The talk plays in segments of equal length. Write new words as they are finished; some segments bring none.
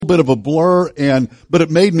bit of a blur, but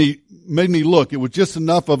it made me look. It was just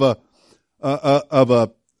enough of a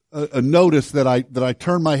notice that I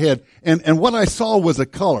turned my head, and what I saw was a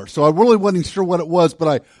color. So I really wasn't sure what it was,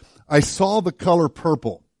 but I saw the color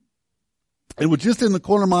purple. It was just in the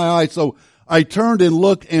corner of my eye, so I turned and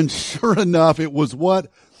looked, and sure enough, it was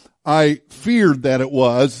what I feared that it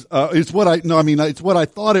was. It's what I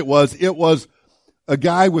thought it was. It was a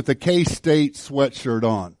guy with a K-State sweatshirt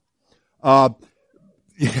on.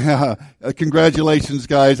 Congratulations,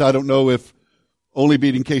 guys. I don't know if only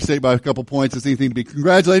beating K-State by a couple points is anything to be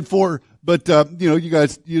congratulated for, but, you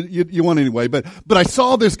guys, you won anyway. But I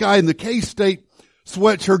saw this guy in the K-State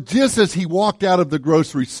sweatshirt just as he walked out of the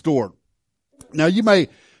grocery store. Now, you may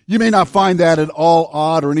not find that at all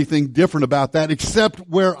odd or anything different about that, except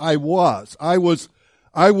where I was. I was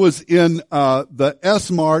in the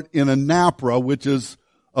S-Mart in Anapra, which is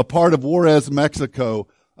a part of Juarez, Mexico.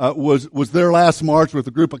 Was there last March with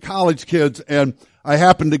a group of college kids, and I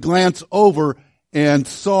happened to glance over and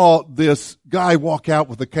saw this guy walk out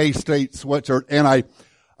with a K-State sweatshirt, and I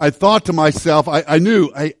thought to myself, I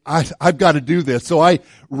knew I've got to do this. So I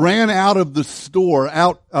ran out of the store,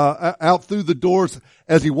 out through the doors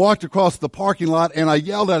as he walked across the parking lot, and I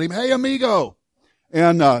yelled at him, "Hey, amigo!"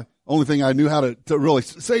 And only thing I knew how to really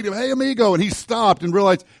say to him, "Hey, amigo!" And he stopped and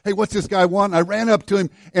realized, "Hey, what's this guy want?" And I ran up to him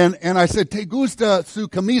and I said, "Te gusta su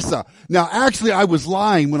camisa?" Now, actually, I was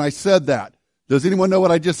lying when I said that. Does anyone know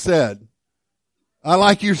what I just said? I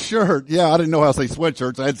like your shirt. Yeah, I didn't know how to say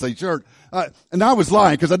sweatshirts. I had to say shirt. And I was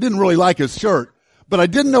lying because I didn't really like his shirt. But I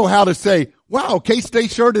didn't know how to say, "Wow,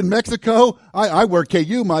 K-State shirt in Mexico." I wear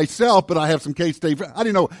KU myself, but I have some K-State. I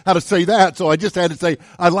didn't know how to say that, so I just had to say,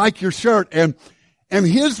 "I like your shirt." And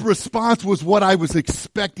his response was what I was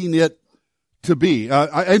expecting it to be.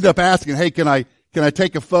 I ended up asking, "Hey, can I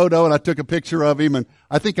take a photo?" And I took a picture of him, and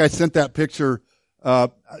I think I sent that picture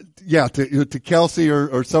to Kelsey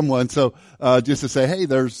or someone. So, just to say, hey,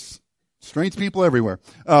 there's strange people everywhere.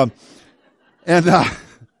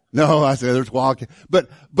 No, I said there's wild. But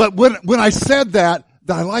when I said that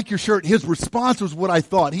 "I like your shirt," his response was what I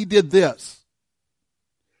thought. He did this.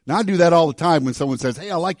 Now I do that all the time when someone says,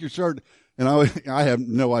 "Hey, I like your shirt," and I have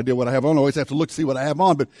no idea what I have on. I always have to look to see what I have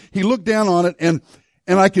on. But he looked down on it, and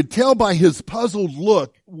I could tell by his puzzled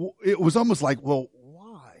look, it was almost like, well,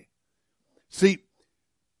 why? See,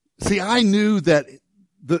 I knew that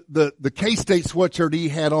the K-State sweatshirt he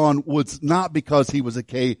had on was not because he was a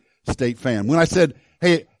K-State fan. When I said,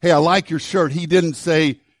 hey, I like your shirt, he didn't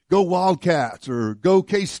say, "Go Wildcats" or "Go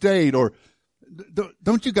K-State," or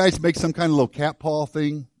don't you guys make some kind of little cat paw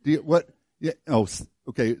thing? What? Yeah. Oh,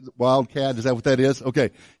 okay. Wildcat. Is that what that is? Okay.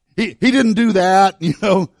 He didn't do that.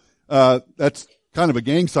 That's kind of a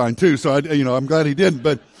gang sign too. So I'm glad he didn't,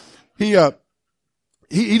 but he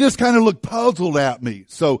just kind of looked puzzled at me.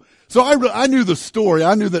 So I knew the story.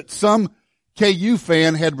 I knew that some KU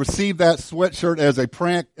fan had received that sweatshirt as a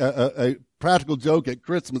prank, a practical joke at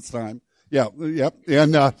Christmas time. Yeah, yep.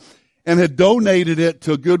 And had donated it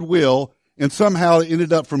to Goodwill, and somehow it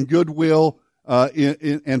ended up from Goodwill,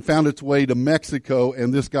 and found its way to Mexico,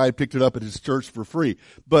 and this guy picked it up at his church for free.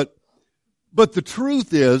 But the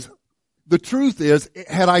truth is,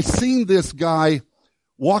 had I seen this guy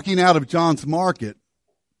walking out of John's Market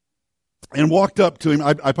and walked up to him,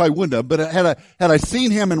 I probably wouldn't have, but had I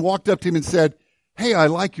seen him and walked up to him and said, "Hey, I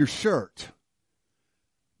like your shirt,"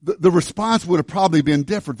 the response would have probably been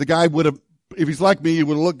different. The guy would have, if he's like me, he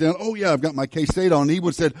would have looked down, "Oh yeah, I've got my K-State on." And he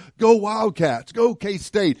would have said, "Go Wildcats, go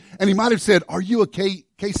K-State." And he might have said, "Are you a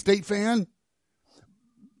K-State fan?"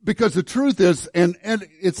 Because the truth is, and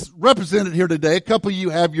it's represented here today, a couple of you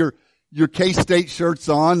have your K-State shirts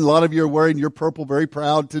on. A lot of you are wearing your purple, very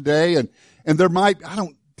proud today. And there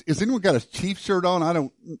has anyone got a Chiefs shirt on?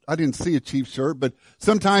 I didn't see a Chiefs shirt, but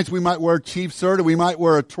sometimes we might wear a Chiefs shirt, or we might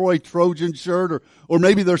wear a Troy Trojan shirt, or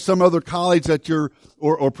maybe there's some other college that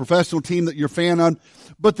or professional team that you're a fan on.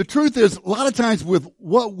 But the truth is, a lot of times with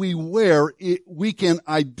what we wear, we can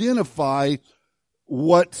identify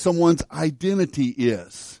what someone's identity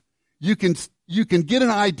is. You can get an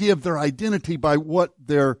idea of their identity by what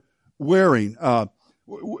they're wearing.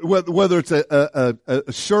 Whether it's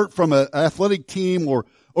a shirt from an athletic team,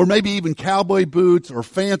 or maybe even cowboy boots or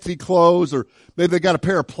fancy clothes, or maybe they got a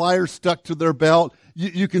pair of pliers stuck to their belt.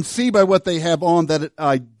 You can see by what they have on that it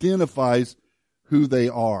identifies who they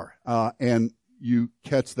are. And you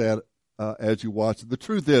catch that as you watch it. The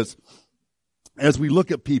truth is, as we look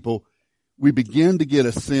at people, we begin to get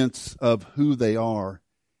a sense of who they are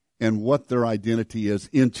and what their identity is.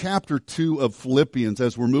 In chapter 2 of Philippians,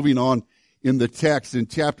 as we're moving on in the text, in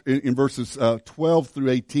verses 12 through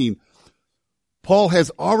 18, Paul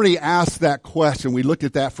has already asked that question. We looked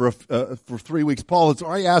at that for 3 weeks. Paul has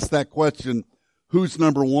already asked that question, who's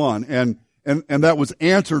number one? And that was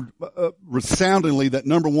answered resoundingly that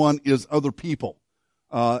number one is other people.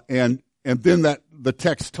 And then that the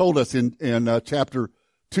text told us in chapter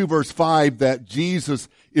 2 verse 5 that Jesus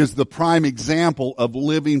is the prime example of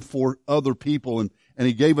living for other people, and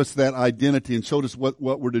he gave us that identity and showed us what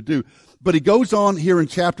we're to do. But he goes on here in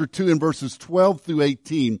chapter 2 in verses 12 through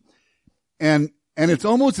 18, and it's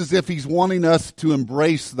almost as if he's wanting us to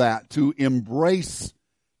embrace that, to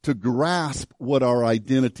grasp what our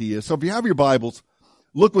identity is. So if you have your Bibles,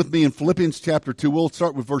 look with me in Philippians chapter 2. We'll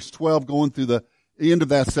start with verse 12, going through the end of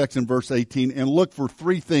that section, verse 18, and look for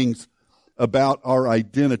three things about our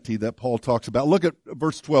identity that Paul talks about. Look at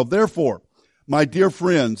verse 12. Therefore, my dear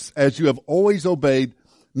friends, as you have always obeyed,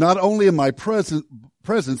 not only in my presence,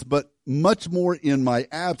 but much more in my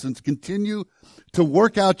absence, continue to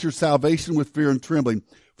work out your salvation with fear and trembling.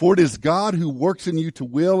 For it is God who works in you to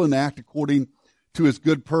will and act according to his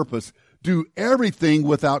good purpose. Do everything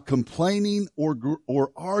without complaining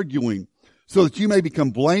or arguing, so that you may become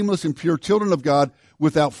blameless and pure children of God,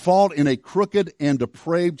 without fault in a crooked and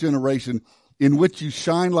depraved generation, in which you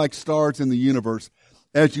shine like stars in the universe,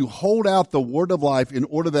 as you hold out the word of life, in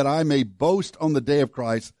order that I may boast on the day of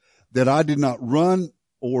Christ, that I did not run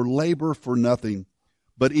or labor for nothing.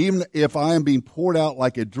 But even if I am being poured out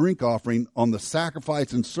like a drink offering on the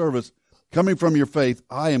sacrifice and service coming from your faith,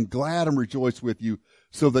 I am glad and rejoice with you,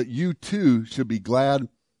 so that you too should be glad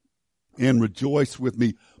and rejoice with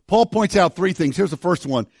me. Paul points out three things. Here's the first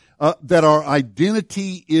one, that our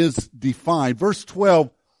identity is defined. Verse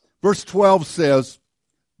 12 says,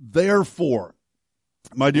 therefore,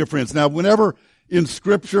 my dear friends. Now, whenever in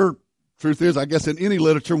Scripture, truth is, I guess in any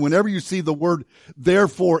literature, whenever you see the word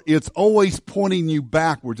therefore, it's always pointing you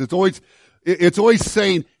backwards. It's always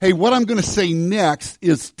saying, hey, what I'm going to say next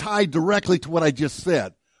is tied directly to what I just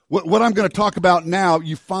said. What I'm going to talk about now,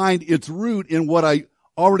 you find its root in what I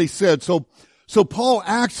already said. So Paul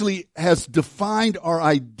actually has defined our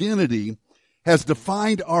identity in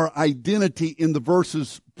the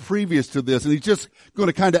verses previous to this, and he's just going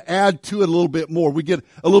to kind of add to it a little bit more. We get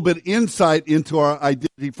a little bit insight into our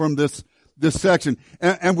identity from this section.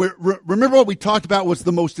 And remember what we talked about was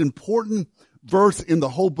the most important verse in the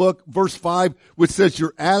whole book, verse 5, which says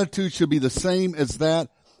your attitude should be the same as that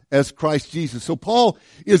as Christ Jesus. So Paul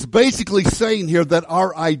is basically saying here that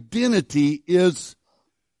our identity is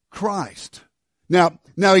Christ. Now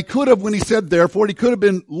he could have, when he said therefore, he could have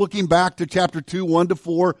been looking back to chapter 2,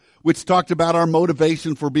 1-4, which talked about our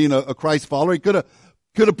motivation for being a Christ follower. He could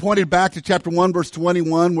have pointed back to chapter 1, verse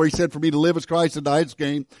 21, where he said, for me to live as Christ and die as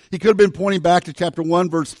gain. He could have been pointing back to chapter 1,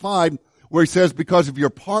 verse 5, where he says, because of your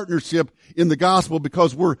partnership in the gospel,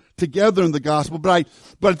 because we're together in the gospel. But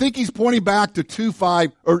I think he's pointing back to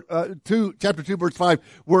chapter 2, verse 5,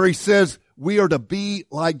 where he says, we are to be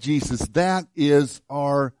like Jesus. That is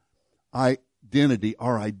our identity.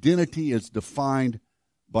 Our identity is defined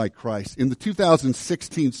by Christ. In the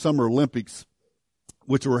 2016 Summer Olympics,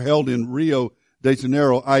 which were held in Rio de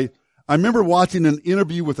Janeiro, I remember watching an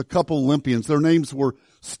interview with a couple Olympians. Their names were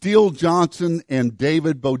Steele Johnson and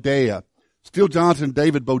David Bodea. Steele Johnson and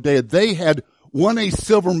David Bodea. They had won a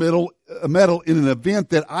silver medal in an event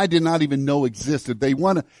that I did not even know existed. They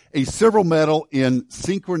won a silver medal in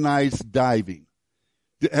synchronized diving.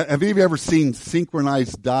 Have you ever seen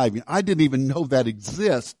synchronized diving? I didn't even know that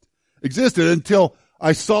existed until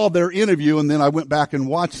I saw their interview, and then I went back and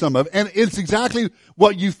watched some of it. And it's exactly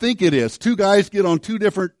what you think it is. Two guys get on two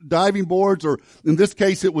different diving boards, or in this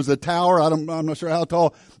case it was a tower. I'm not sure how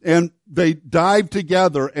tall. And they dive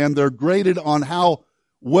together, and they're graded on how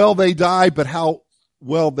well they dive, but how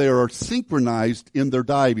well they are synchronized in their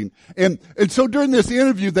diving. And so during this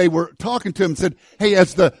interview, they were talking to him and said, hey,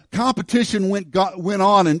 as the competition went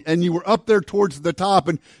on and you were up there towards the top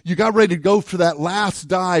and you got ready to go for that last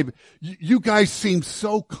dive, you guys seemed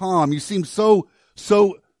so calm. You seemed so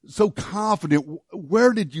confident.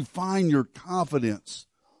 Where did you find your confidence?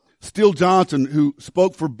 Steele Johnson, who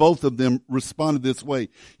spoke for both of them, responded this way.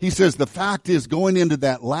 He says, the fact is, going into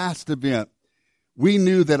that last event, we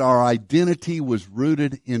knew that our identity was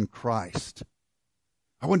rooted in Christ.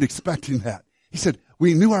 I wasn't expecting that. He said,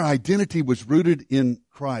 we knew our identity was rooted in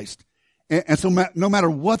Christ. And so no matter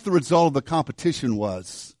what the result of the competition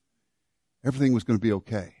was, everything was going to be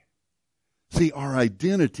okay. See, our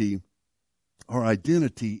identity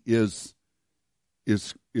is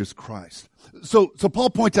Christ. So Paul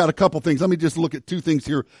points out a couple things. Let me just look at two things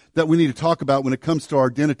here that we need to talk about when it comes to our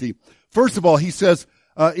identity. First of all, he says,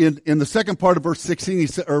 in the second part of verse 16,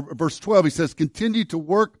 or verse 12, he says, continue to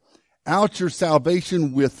work out your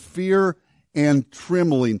salvation with fear and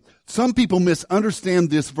trembling. Some people misunderstand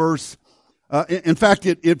this verse. In fact,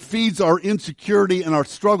 it feeds our insecurity and our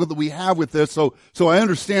struggle that we have with this. So I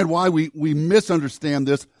understand why we misunderstand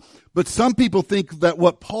this. But some people think that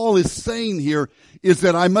what Paul is saying here is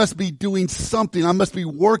that I must be doing something. I must be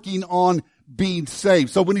working on being saved.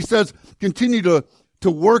 So when he says continue to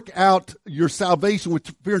work out your salvation with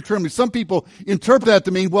fear and trembling, some people interpret that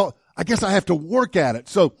to mean, well, I guess I have to work at it.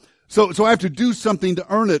 So I have to do something to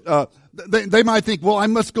earn it. They might think, well, I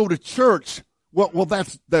must go to church. Well,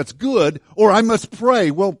 that's good. Or I must pray.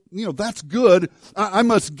 Well, that's good. I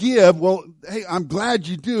must give. Well, hey, I'm glad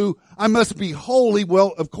you do. I must be holy.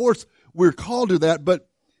 Well, of course, we're called to that, but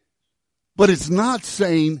it's not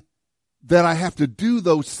saying that I have to do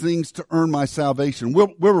those things to earn my salvation.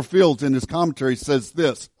 Wilbur Fields in his commentary says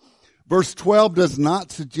this, verse 12 does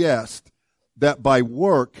not suggest that by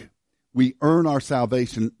work we earn our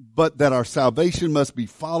salvation, but that our salvation must be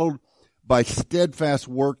followed by steadfast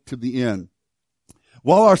work to the end.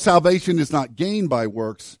 While our salvation is not gained by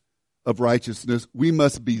works of righteousness, we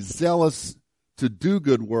must be zealous to do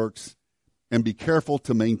good works and be careful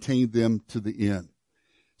to maintain them to the end.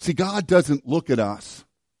 See, God doesn't look at us.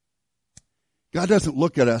 God doesn't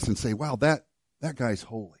look at us and say, wow, that guy's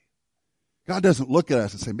holy. God doesn't look at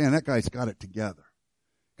us and say, man, that guy's got it together.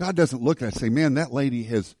 God doesn't look at us and say, man, that lady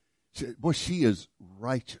she is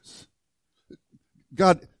righteous.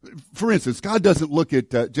 God, for instance, God doesn't look at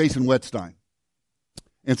Jason Wetstein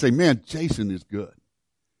and say, man, Jason is good.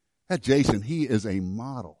 That Jason, he is a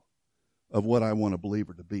model of what I want a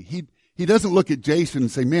believer to be. He doesn't look at Jason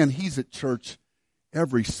and say, man, he's at church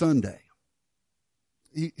every Sunday.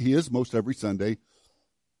 He is most every Sunday,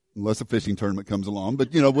 unless a fishing tournament comes along. But,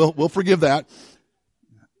 we'll forgive that.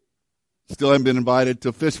 Still haven't been invited to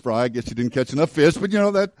a fish fry. I guess you didn't catch enough fish. But,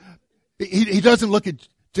 that he doesn't look at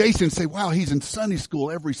Jason and say, wow, he's in Sunday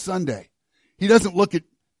school every Sunday. He doesn't look at,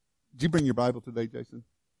 did you bring your Bible today, Jason?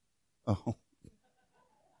 Oh.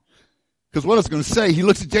 Because what I was going to say, he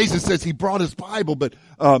looks at Jason and says he brought his Bible, but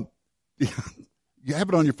you have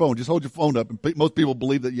it on your phone. Just hold your phone up, and most people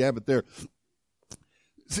believe that you have it there.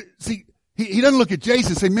 See, he doesn't look at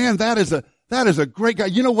Jason and say, man, that is a great guy.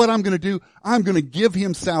 You know what I'm going to do? I'm going to give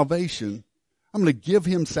him salvation. I'm going to give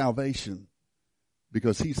him salvation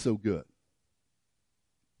because he's so good.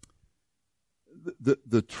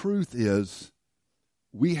 The truth is,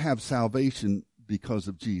 we have salvation because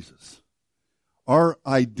of Jesus. Our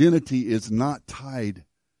identity is not tied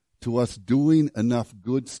to us doing enough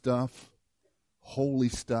good stuff, holy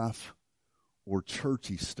stuff, or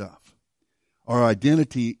churchy stuff. Our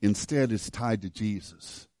identity instead is tied to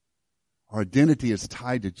Jesus. Our identity is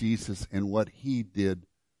tied to Jesus and what he did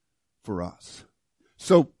for us.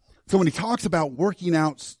 So when he talks about working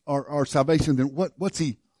out our salvation, then what's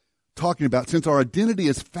he talking about? Since our identity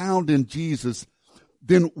is found in Jesus,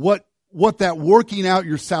 then what that working out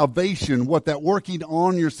your salvation, what that working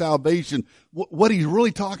on your salvation, what he's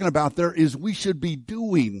really talking about there is we should be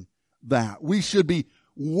doing that. We should be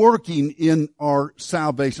working in our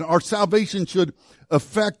salvation. Our salvation should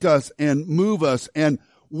affect us and move us. And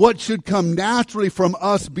what should come naturally from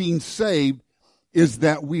us being saved is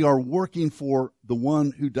that we are working for the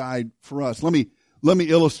one who died for us. Let me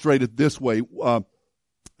illustrate it this way.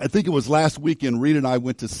 I think it was last weekend, Rita and I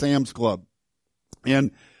went to Sam's Club.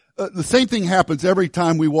 And the same thing happens every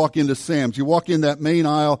time we walk into Sam's. You walk in that main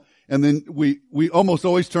aisle, and then we almost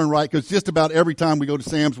always turn right, because just about every time we go to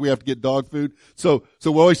Sam's, we have to get dog food. So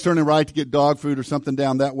we're always turning right to get dog food or something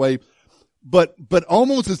down that way. But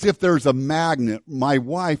almost as if there's a magnet, my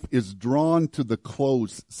wife is drawn to the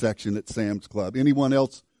clothes section at Sam's Club. Anyone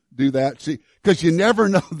else do that? Because you never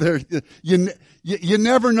know you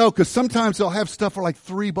never know, because sometimes they'll have stuff for like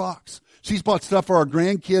 $3. She's bought stuff for our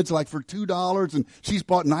grandkids like for $2, and she's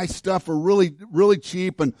bought nice stuff for really, really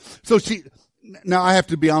cheap. And so now I have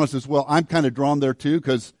to be honest as well. I'm kind of drawn there too,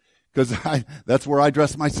 because that's where I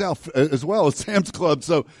dress myself as well, as Sam's Club.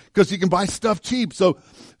 So, because you can buy stuff cheap. So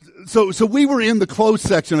we were in the clothes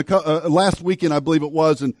section last weekend, I believe it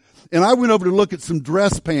was, and I went over to look at some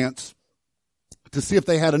dress pants to see if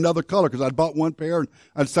they had another color, because I'd bought one pair and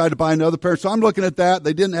I decided to buy another pair. So I'm looking at that.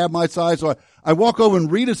 They didn't have my size. So I walk over,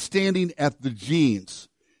 and Rita's standing at the jeans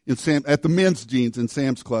at the men's jeans in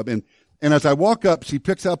Sam's Club. And as I walk up, she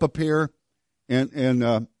picks up a pair, and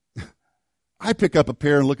I pick up a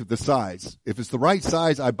pair and look at the size. If it's the right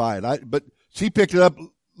size, I buy it. But she picked it up.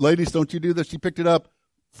 Ladies, don't you do this? She picked it up,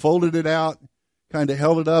 folded it out, kind of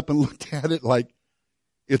held it up and looked at it like,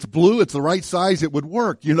 it's blue. It's the right size. It would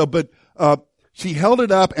work, but, she held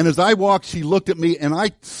it up, and as I walked, she looked at me, and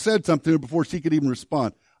I said something to her before she could even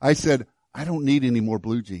respond. I said, I don't need any more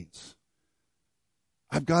blue jeans.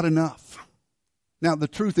 I've got enough. Now, the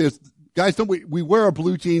truth is, guys, don't we wear our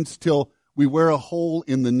blue jeans till we wear a hole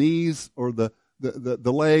in the knees or the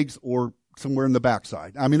legs or somewhere in the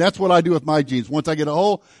backside. I mean, that's what I do with my jeans. Once I get a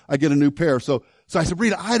hole, I get a new pair. So I said,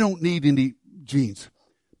 Rita, I don't need any jeans.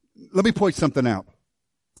 Let me point something out.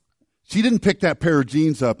 She didn't pick that pair of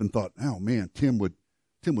jeans up and thought, oh man, Tim would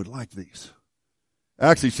like these.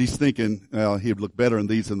 Actually, she's thinking, well, he'd look better in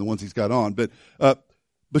these than the ones he's got on. But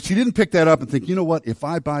she didn't pick that up and think, you know what? If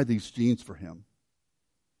I buy these jeans for him,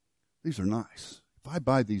 these are nice. If I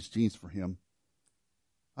buy these jeans for him,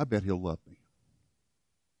 I bet he'll love me.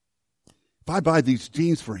 If I buy these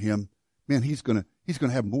jeans for him, man, he's gonna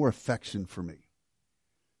have more affection for me.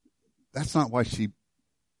 That's not why she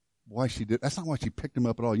did. That's not why she picked him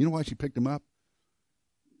up at all. You know why she picked him up?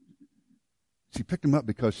 She picked him up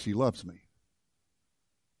because she loves me.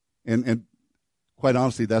 And quite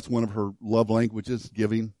honestly, that's one of her love languages,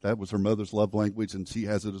 giving. That was her mother's love language, and she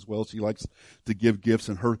has it as well. She likes to give gifts,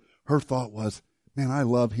 and her thought was, man, I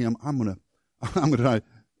love him. I'm gonna,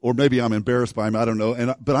 or maybe I'm embarrassed by him. I don't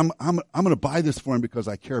know. But I'm gonna buy this for him because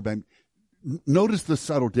I care about him. Notice the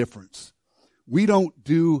subtle difference. We don't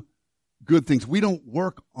do good things. We don't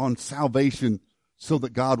work on salvation so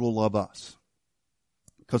that God will love us,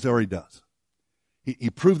 because He already does.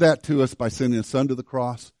 He proved that to us by sending His Son to the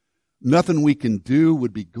cross. Nothing we can do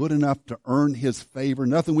would be good enough to earn His favor.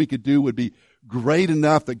 Nothing we could do would be great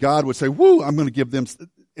enough that God would say, woo, I'm going to give them.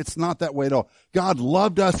 It's not that way at all. God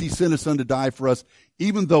loved us. He sent His Son to die for us,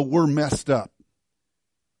 even though we're messed up.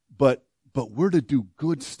 But we're to do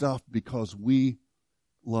good stuff because we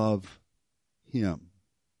love Him.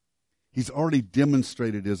 He's already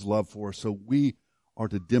demonstrated His love for us, so we are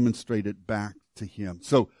to demonstrate it back to Him.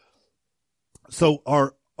 So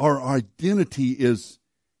our identity is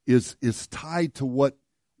tied to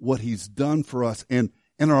what He's done for us, and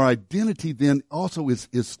our identity then also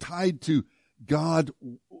is tied to God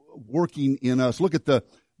working in us. Look at the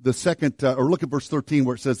second, or look at verse 13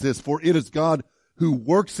 where it says this: "For it is God who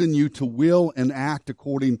works in you to will and act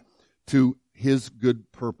according to His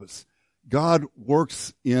good purpose." God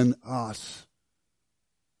works in us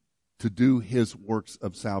to do His works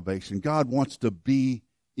of salvation. God wants to be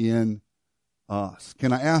in us.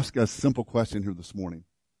 Can I ask a simple question here this morning?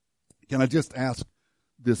 Can I just ask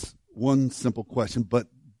this one simple question, but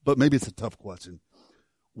maybe it's a tough question.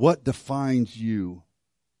 What defines you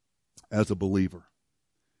as a believer?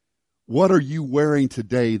 What are you wearing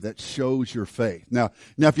today that shows your faith? Now,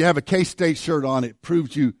 if you have a K-State shirt on, it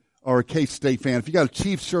proves you are a K-State fan. If you got a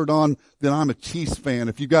Chiefs shirt on, then I'm a Chiefs fan.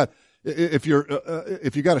 If you got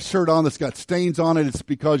a shirt on that's got stains on it, it's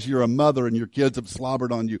because you're a mother and your kids have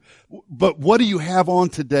slobbered on you. But what do you have on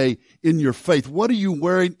today in your faith? What are you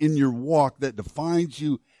wearing in your walk that defines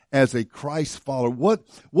you as a Christ follower?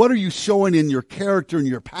 What are you showing in your character, in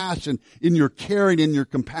your passion, in your caring, in your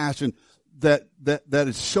compassion that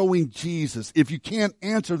is showing Jesus? If you can't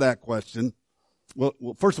answer that question, well,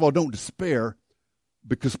 first of all, don't despair,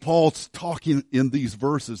 because Paul's talking in these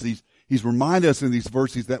verses. He's reminded us in these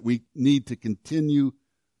verses that we need to continue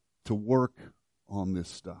to work on this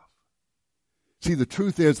stuff. See, the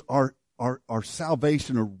truth is our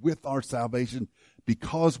salvation, or with our salvation,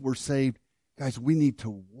 because we're saved, guys, we need to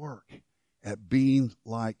work at being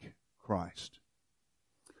like Christ.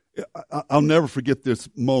 I'll never forget this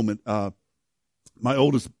moment. My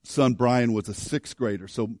oldest son, Brian, was a 6th grader.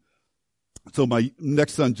 So my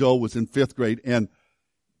next son, Joel, was in 5th grade.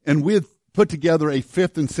 And we had put together a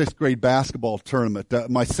 5th and 6th grade basketball tournament.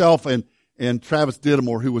 Myself and Travis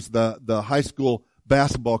Dittemore, who was the high school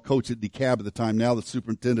basketball coach at DeKalb at the time, now the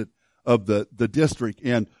superintendent of the district.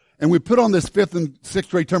 And we put on this 5th and 6th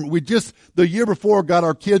grade tournament. We just, the year before, got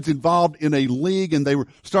our kids involved in a league, and they were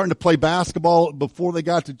starting to play basketball before they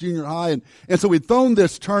got to junior high. And so we'd thrown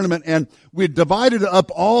this tournament, and we'd divided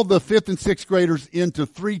up all the 5th and 6th graders into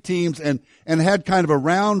 3 teams and had kind of a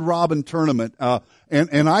round robin tournament.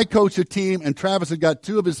 And I coached a team, and Travis had got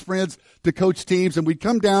 2 of his friends to coach teams, and we'd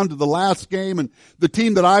come down to the last game, and the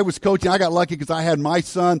team that I was coaching, I got lucky because I had my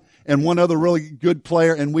son and one other really good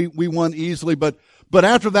player, and we won easily. But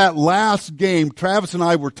after that last game, Travis and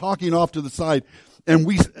I were talking off to the side, and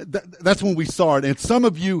that's when we saw it. And some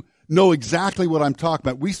of you know exactly what I'm talking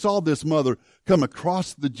about. We saw this mother come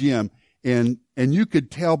across the gym, and you could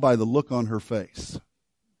tell by the look on her face.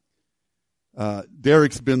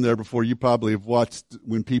 Derek's been there before. You probably have watched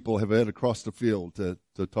when people have headed across the field to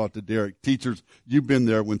talk to Derek. Teachers, you've been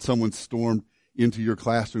there when someone stormed into your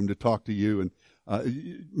classroom to talk to you, and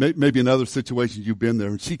maybe in other situations you've been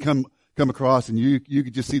there. And she come across, and you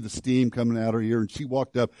could just see the steam coming out her ear. And she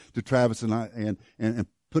walked up to Travis and I and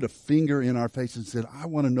put a finger in our face and said, "I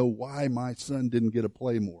want to know why my son didn't get to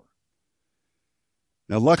play more."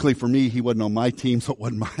 Now, luckily for me, he wasn't on my team, so it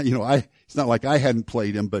wasn't it's not like I hadn't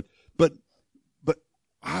played him, but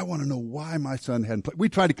I want to know why my son hadn't played. We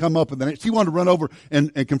tried to come up with she wanted to run over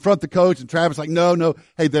and confront the coach, and Travis like, no,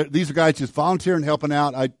 hey, these are guys just volunteering, helping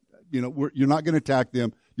out. You're not going to attack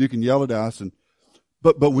them. You can yell at us.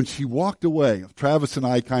 But when she walked away, Travis and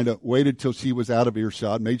I kind of waited till she was out of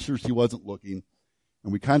earshot, made sure she wasn't looking,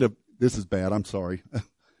 and we this is bad, I'm sorry.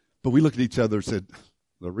 But we looked at each other and said,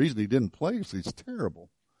 the reason he didn't play is he's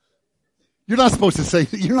terrible. You're not supposed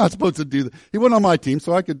to do that. He wasn't on my team,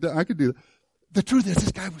 so I could do that. The truth is,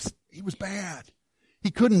 this guy was bad.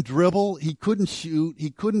 He couldn't dribble. He couldn't shoot.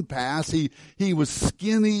 He couldn't pass. He was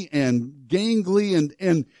skinny and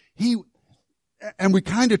gangly, and we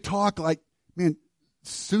kind of talk like, man,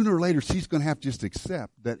 sooner or later she's going to have to just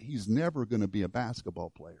accept that he's never going to be a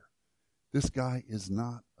basketball player. This guy is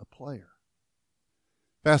not a player.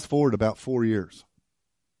 Fast forward about 4 years.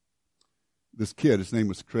 This kid, his name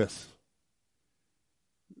was Chris.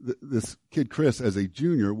 This kid, Chris, as a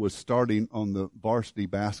junior, was starting on the varsity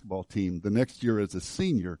basketball team. The next year, as a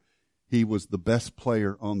senior, he was the best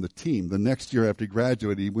player on the team. The next year after he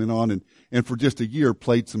graduated, he went on and for just a year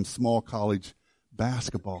played some small college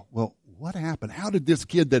basketball. Well, what happened? How did this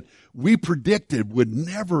kid that we predicted would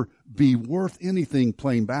never be worth anything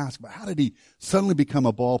playing basketball, how did he suddenly become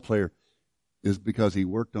a ball player? Is because he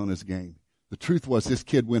worked on his game. The truth was, this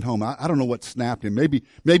kid went home. I don't know what snapped him.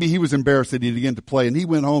 Maybe he was embarrassed that he didn't get to play, and he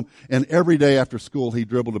went home, and every day after school he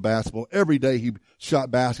dribbled a basketball. Every day he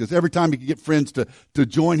shot baskets. Every time he could get friends to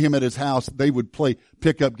join him at his house, they would play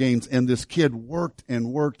pickup games, and this kid worked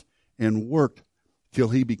and worked and worked till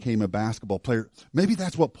he became a basketball player. Maybe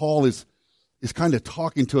that's what Paul is kind of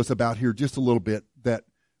talking to us about here just a little bit, that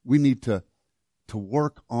we need to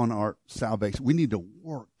work on our salvation. We need to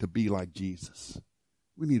work to be like Jesus.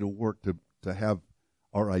 We need to work to have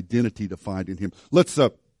our identity defined in him. Let's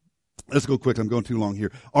go quick. I'm going too long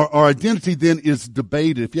here. Our identity then is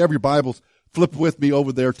debated. If you have your Bibles, flip with me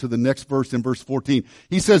over there to the next verse in verse 14.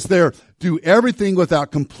 He says there, do everything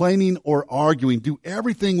without complaining or arguing. Do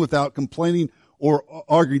everything without complaining or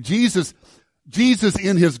arguing. Jesus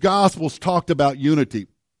in his Gospels talked about unity.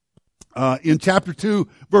 In chapter 2,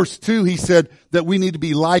 verse 2, he said that we need to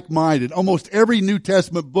be like-minded. Almost every New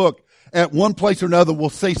Testament book at one place or another will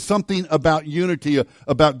say something about unity,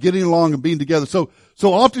 about getting along and being together. So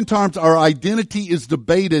oftentimes our identity is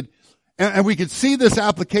debated, and we can see this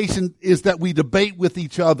application is that we debate with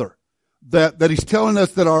each other. That he's telling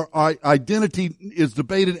us that our identity is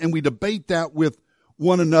debated, and we debate that with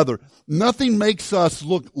one another. Nothing makes us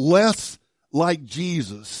look less like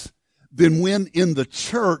Jesus than when in the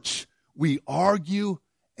church we argue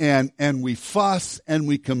and we fuss and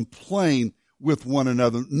we complain with one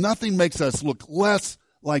another. Nothing makes us look less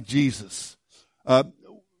like Jesus. A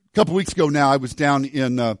couple weeks ago now, I was down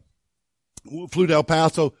flew to El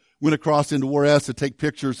Paso, went across into Juarez to take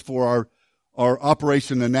pictures for our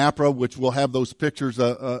Operation Anapra, which we'll have those pictures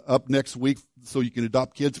up next week so you can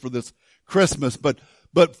adopt kids for this Christmas. But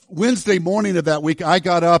Wednesday morning of that week, I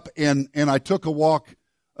got up and I took a walk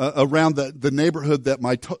around the neighborhood that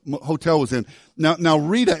my hotel was in. Now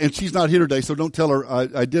Rita, and she's not here today, so don't tell her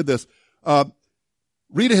I did this.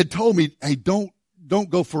 Rita had told me, hey, don't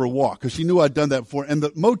go for a walk, because she knew I'd done that before. And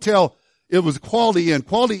the motel, it was Quality Inn.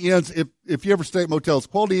 Quality Inns, if you ever stay at motels,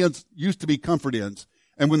 Quality Inns used to be Comfort Inns.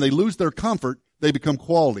 And when they lose their comfort, they become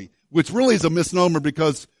quality, which really is a misnomer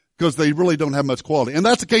because they really don't have much quality. And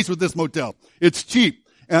that's the case with this motel. It's cheap.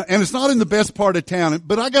 And it's not in the best part of town.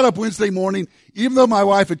 But I got up Wednesday morning, even though my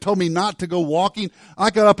wife had told me not to go walking. I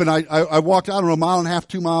got up and I walked, I don't know, a mile and a half,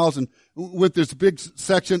 2 miles, and with this big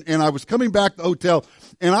section. And I was coming back to the hotel.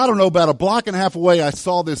 And I don't know, about a block and a half away, I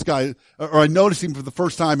saw this guy, or I noticed him for the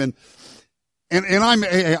first time. And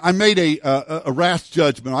I made a rash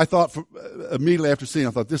judgment. I thought immediately after seeing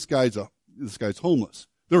him, I thought, this guy's homeless.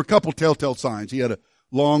 There were a couple telltale signs. He had a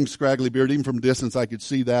long, scraggly beard. Even from a distance, I could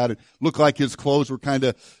see that. It looked like his clothes were kind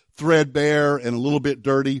of threadbare and a little bit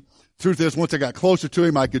dirty. Truth is, once I got closer to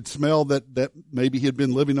him, I could smell that maybe he had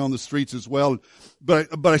been living on the streets as well. But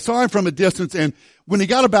I saw him from a distance, and when he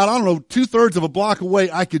got about, 2/3 of a block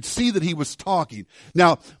away, I could see that he was talking.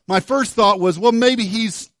 Now, my first thought was, well, maybe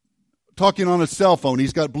he's talking on a cell phone.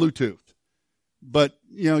 He's got Bluetooth. But,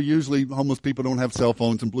 usually homeless people don't have cell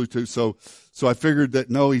phones and Bluetooth. So I figured that,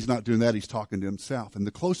 no, he's not doing that. He's talking to himself. And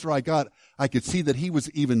the closer I got, I could see that he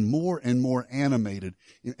was even more and more animated.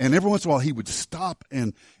 And every once in a while he would stop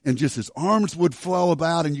and just his arms would flail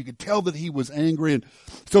about, and you could tell that he was angry. And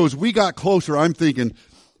so as we got closer, I'm thinking,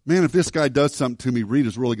 man, if this guy does something to me,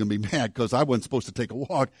 Rita's really going to be mad, because I wasn't supposed to take a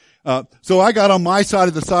walk. So I got on my side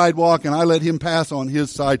of the sidewalk and I let him pass on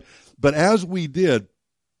his side. But as we did,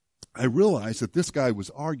 I realized that this guy was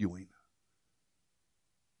arguing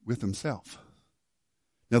with himself.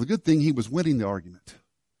 Now, the good thing, he was winning the argument.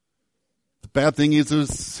 The bad thing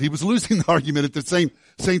is he was losing the argument at the same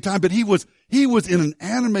time, but he was in an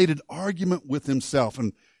animated argument with himself.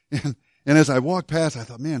 And as I walked past, I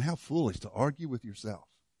thought, man, how foolish to argue with yourself.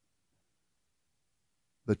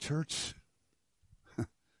 But church,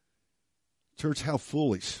 how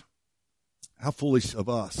foolish of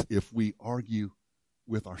us if we argue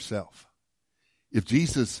with ourselves. If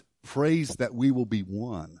Jesus prays that we will be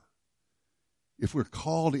one, if we're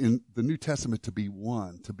called in the New Testament to be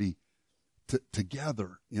one, to be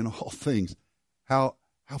together in all things, how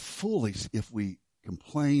foolish if we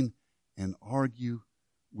complain and argue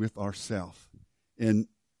with ourselves. And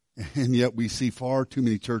yet we see far too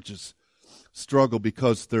many churches struggle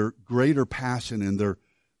because their greater passion and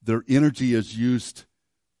their energy is used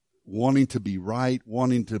wanting to be right,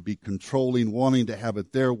 wanting to be controlling, wanting to have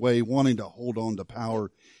it their way, wanting to hold on to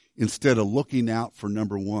power, instead of looking out for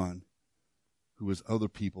number one, who is other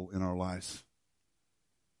people in our lives.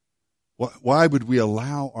 Why would we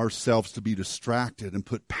allow ourselves to be distracted and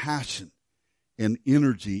put passion and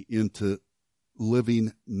energy into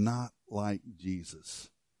living not like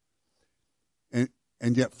Jesus? And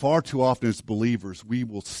yet far too often as believers, we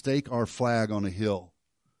will stake our flag on a hill,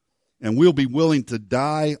 and we'll be willing to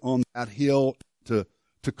die on that hill to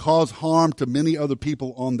cause harm to many other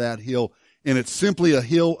people on that hill. And it's simply a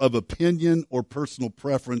hill of opinion or personal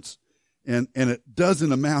preference, and it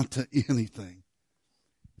doesn't amount to anything.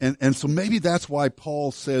 And so maybe that's why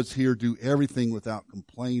Paul says here, do everything without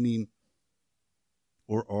complaining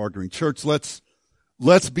or arguing. Church, let's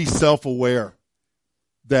be self-aware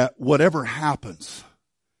that whatever happens,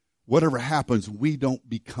 we don't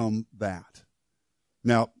become that.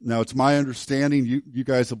 Now it's my understanding, you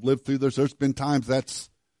guys have lived through this. There's been times that's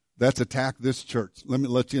attacked this church. Let me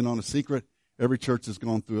let you in on a secret. Every church has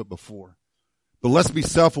gone through it before. But let's be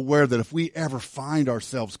self-aware that if we ever find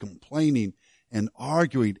ourselves complaining and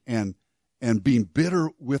arguing and being bitter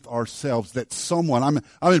with ourselves, that someone,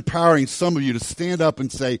 I'm empowering some of you to stand up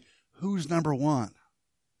and say, who's number one?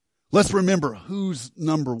 Let's remember who's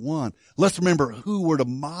number one. Let's remember who we're to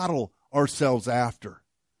model ourselves after.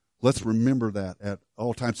 Let's remember that at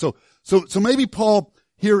all times. So maybe Paul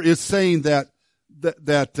here is saying that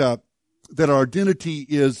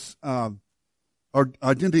our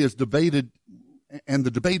identity is debated, and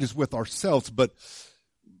the debate is with ourselves. But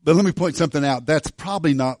let me point something out. That's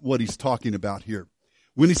probably not what he's talking about here.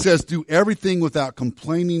 When he says do everything without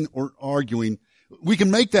complaining or arguing, we can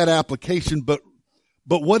make that application, but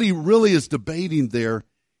what he really is debating there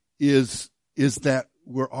is that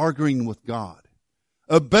we're arguing with God.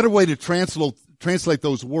 A better way to translate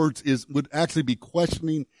those words would actually be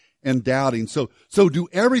questioning and doubting. So do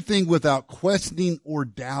everything without questioning or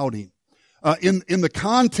doubting. In the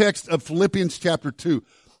context of Philippians chapter 2,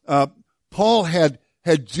 Paul had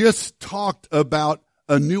just talked about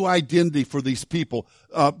a new identity for these people.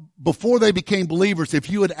 Before they became believers, if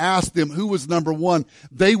you had asked them who was number one,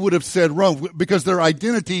 they would have said Rome, because their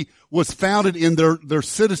identity was founded in their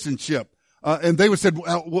citizenship. And they would have said,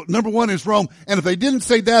 well, number one is Rome. And if they didn't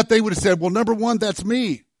say that, they would have said, well, number one, that's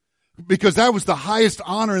me. Because that was the highest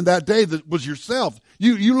honor in that day, that was yourself.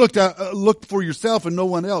 You looked for yourself and no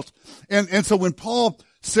one else. And so when Paul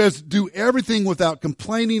says do everything without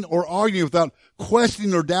complaining or arguing, without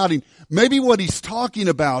questioning or doubting, maybe what he's talking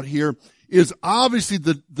about here is obviously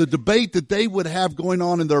the debate that they would have going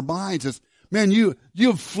on in their minds is, man, you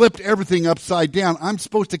have flipped everything upside down. I'm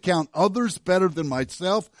supposed to count others better than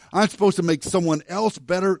myself. I'm supposed to make someone else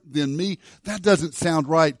better than me. That doesn't sound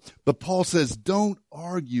right. But Paul says, don't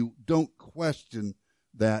argue, don't question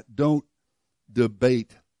that, don't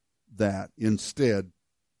debate that. Instead,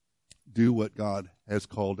 do what God has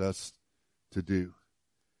called us to do.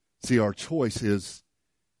 See, our choice is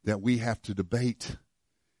that we have to debate.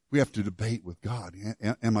 We have to debate with God.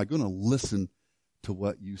 Am I going to listen to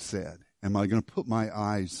what you said? Am I going to put my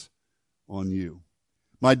eyes on you?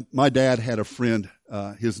 My dad had a friend,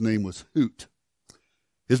 his name was Hoot.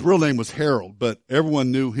 His real name was Harold, but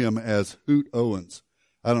everyone knew him as Hoot Owens.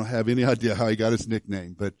 I don't have any idea how he got his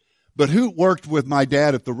nickname, but Hoot worked with my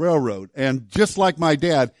dad at the railroad, and just like my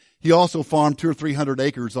dad, he also farmed 200 or 300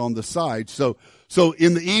 acres on the side. So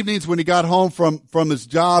in the evenings when he got home from his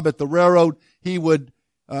job at the railroad, he would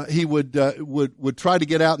try to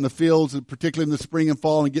get out in the fields, particularly in the spring and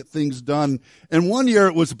fall, and get things done. And one year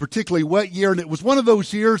it was a particularly wet year, and it was one of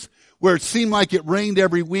those years where it seemed like it rained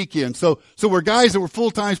every weekend. So where guys that were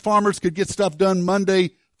full-time farmers could get stuff done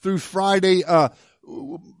Monday through Friday,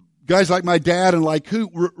 guys like my dad and like who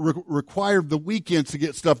required the weekends to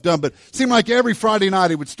get stuff done. But it seemed like every Friday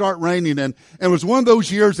night it would start raining, and it was one of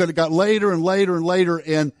those years that it got later and later and later,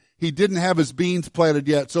 and he didn't have his beans planted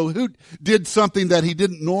yet. So Hoot did something that he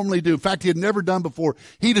didn't normally do. In fact, he had never done before.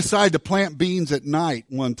 He decided to plant beans at night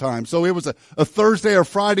one time. So it was a Thursday or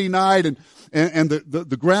Friday night, and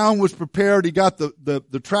the ground was prepared. He got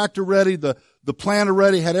the tractor ready, the planter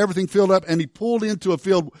ready, had everything filled up, and he pulled into a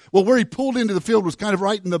field. Well, where he pulled into the field was kind of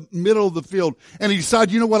right in the middle of the field. And he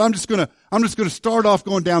decided, you know what, I'm just gonna start off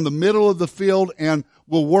going down the middle of the field, and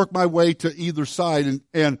we'll work my way to either side.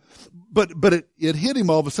 But it hit him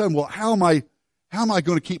all of a sudden. Well, how am I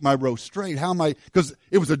going to keep my row straight? Because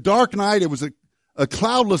it was a dark night. It was a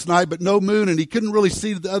cloudless night, but no moon, and he couldn't really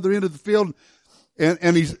see to the other end of the field.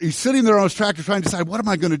 And he's sitting there on his tractor trying to decide, what am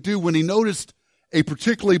I going to do, when he noticed a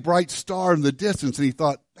particularly bright star in the distance, and he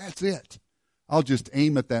thought, that's it. I'll just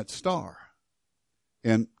aim at that star,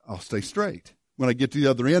 and I'll stay straight. When I get to the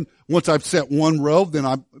other end, once I've set one row, then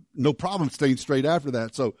I'm no problem staying straight after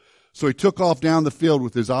that. So he took off down the field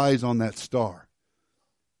with his eyes on that star.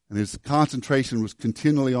 And his concentration was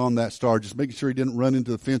continually on that star, just making sure he didn't run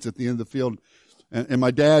into the fence at the end of the field. And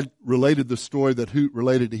my dad related the story that Hoot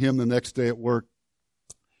related to him the next day at work.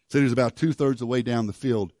 Said he was about 2/3 of the way down the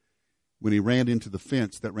field when he ran into the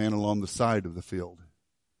fence that ran along the side of the field.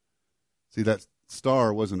 See, that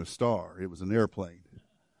star wasn't a star. It was an airplane.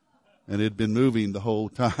 And it had been moving the whole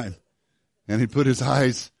time. And he put his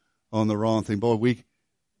eyes on the wrong thing. Boy,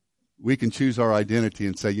 we can choose our identity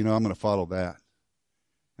and say, I'm going to follow that.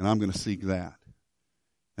 And I'm going to seek that.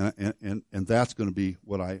 And that's going to be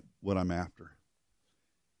what I'm after.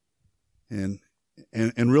 And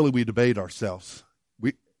really we debate ourselves.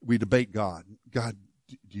 We debate God. God,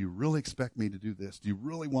 do you really expect me to do this? Do you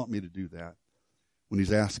really want me to do that? When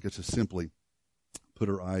he's asked us to simply put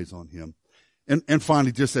our eyes on him. And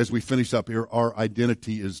finally, just as we finish up here, our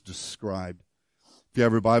identity is described. If you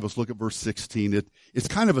have your Bibles, look at verse 16. It's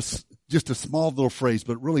kind of just a small little phrase,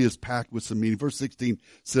 but it really is packed with some meaning. Verse 16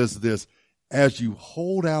 says this, as you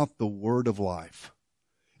hold out the word of life.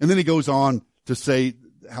 And then he goes on to say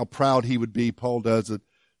how proud he would be, Paul does,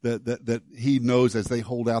 that he knows as they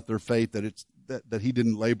hold out their faith that he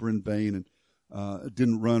didn't labor in vain and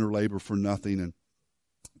didn't run or labor for nothing.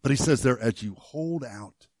 But he says there, as you hold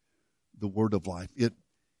out the word of life,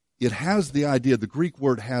 it has the idea, the Greek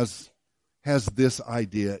word has this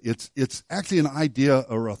idea. It's actually an idea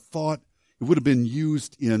or a thought. It would have been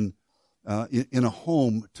used in a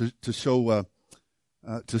home to show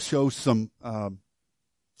some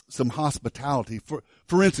hospitality.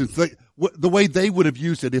 For instance, the way they would have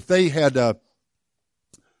used it, if they had a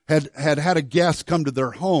guest come to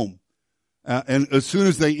their home, and as soon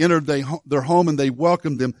as they entered their home and they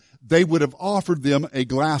welcomed them, they would have offered them a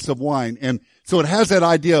glass of wine. And so it has that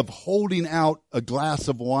idea of holding out a glass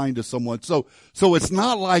of wine to someone. So it's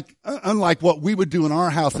not unlike what we would do in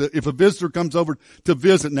our house. If a visitor comes over to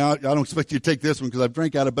visit, now I don't expect you to take this one because I've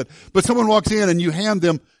drank out of it, but someone walks in and you hand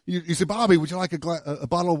them, you say, Bobby, would you like a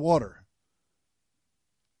bottle of water?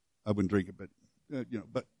 I wouldn't drink it, but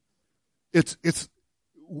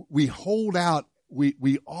we hold out,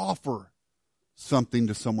 we offer something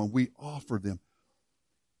to someone. We offer them.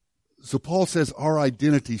 So Paul says our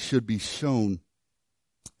identity should be shown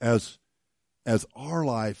as our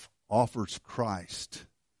life offers Christ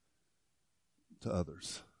to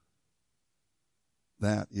others.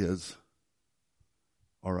 That is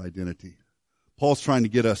our identity. Paul's trying to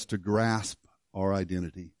get us to grasp our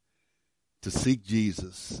identity, to seek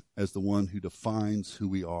Jesus as the one who defines who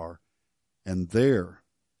we are, and there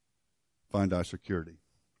find our security.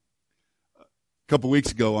 A couple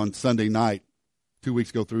weeks ago on Sunday night, 2 weeks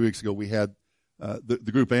ago, 3 weeks ago, we had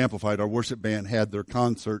the group Amplified, our worship band, had their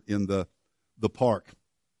concert in the park.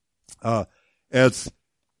 As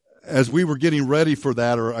we were getting ready for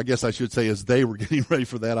that, or I guess I should say as they were getting ready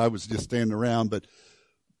for that, I was just standing around. But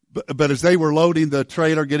as they were loading the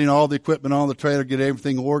trailer, getting all the equipment on the trailer, getting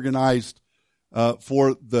everything organized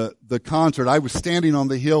for the concert, I was standing on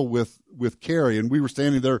the hill with Carrie, and we were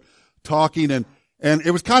standing there talking, and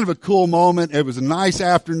it was kind of a cool moment. It was a nice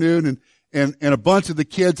afternoon, and a bunch of the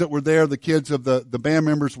kids that were there, the kids of the band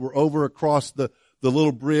members, were over across the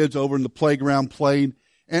little bridge over in the playground playing.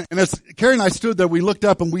 And as Carrie and I stood there, we looked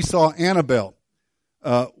up and we saw Annabelle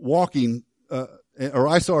walking, or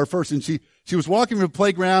I saw her first, and she was walking from the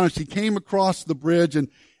playground, and she came across the bridge, and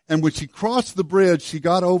when she crossed the bridge, she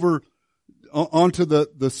got over onto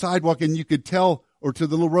the sidewalk, and you could tell, or to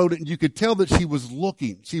the little road, and you could tell that she was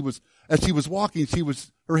looking. As she was walking,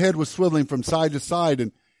 her head was swiveling from side to side,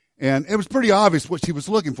 and it was pretty obvious what she was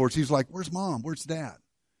looking for. She was like, "Where's Mom? Where's Dad?"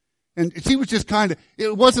 And she was just kind of,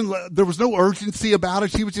 there was no urgency about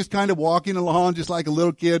it. She was just kind of walking along just like a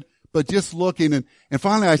little kid, but just looking. And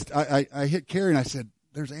finally I hit Carrie and I said,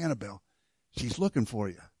 there's Annabelle. She's looking for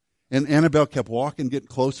you. And Annabelle kept walking, getting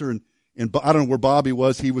closer. And I don't know where Bobby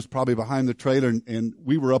was. He was probably behind the trailer, and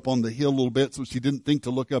we were up on the hill a little bit, so she didn't think to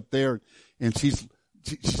look up there. And she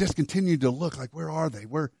just continued to look like, where are they?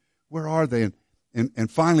 Where are they?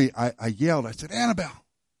 And finally I yelled, I said, Annabelle.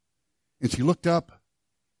 And she looked up,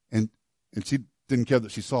 and she didn't care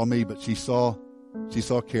that she saw me, but she saw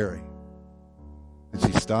Carrie. And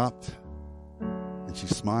she stopped, and she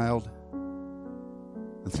smiled,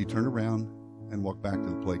 and she turned around and walked back to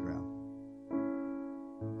the playground.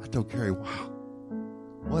 I told Carrie, wow,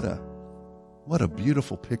 what a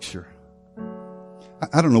beautiful picture.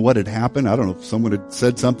 I don't know what had happened. I don't know if someone had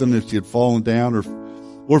said something, if she had fallen down, or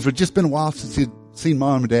if it had just been a while since she had seen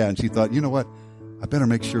Mom and Dad, and she thought, you know what, I better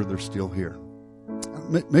make sure they're still here.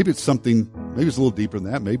 Maybe it's something, maybe it's a little deeper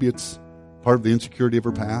than that. Maybe it's part of the insecurity of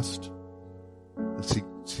her past.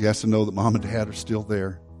 She has to know that Mom and Dad are still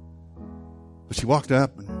there. But she walked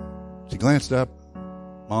up, and she glanced up.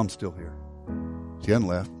 Mom's still here. She hadn't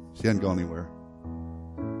left. She hadn't gone anywhere.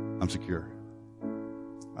 I'm secure.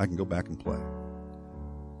 I can go back and play.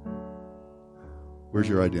 Where's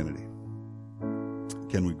your identity?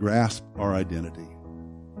 Can we grasp our identity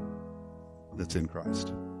that's in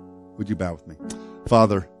Christ? Would you bow with me?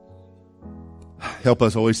 Father, help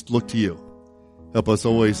us always look to you. Help us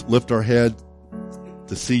always lift our head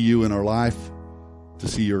to see you in our life, to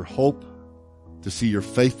see your hope, to see your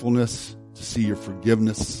faithfulness, to see your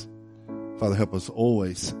forgiveness. Father, help us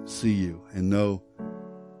always see you and know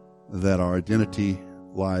that our identity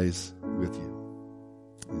lies with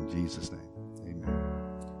you. In Jesus' name, amen.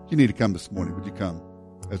 If you need to come this morning, would you come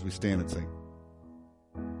as we stand and sing?